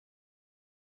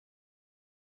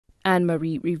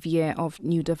Marie Riviere of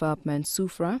New Development,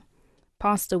 Soufrière,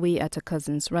 passed away at her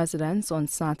cousin's residence on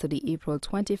Saturday, April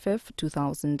 25,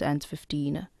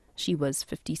 2015. She was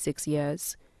 56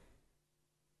 years.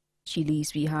 She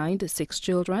leaves behind 6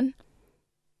 children,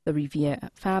 the Riviere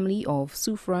family of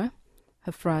Soufrière,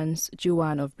 her friends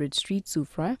Joanne of Bridge Street,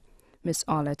 Soufrière, Miss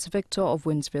Arlette Victor of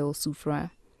Winsville,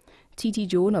 Soufrière, Titi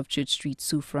Joan of Church Street,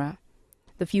 Soufrière.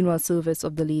 The funeral service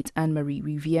of the late Anne-Marie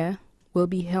Riviere will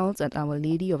be held at Our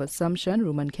Lady of Assumption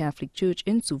Roman Catholic Church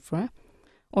in Soufrière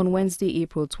on Wednesday,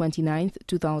 April 29,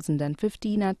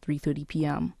 2015 at 3:30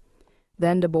 p.m.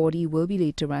 Then the body will be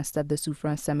laid to rest at the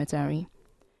Soufrière Cemetery.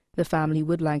 The family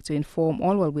would like to inform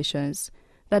all well-wishers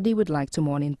that they would like to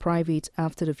mourn in private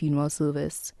after the funeral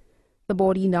service. The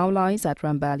body now lies at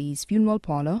Rambali's funeral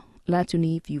parlor,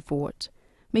 Latune Vieux Fort.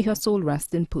 May her soul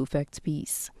rest in perfect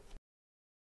peace.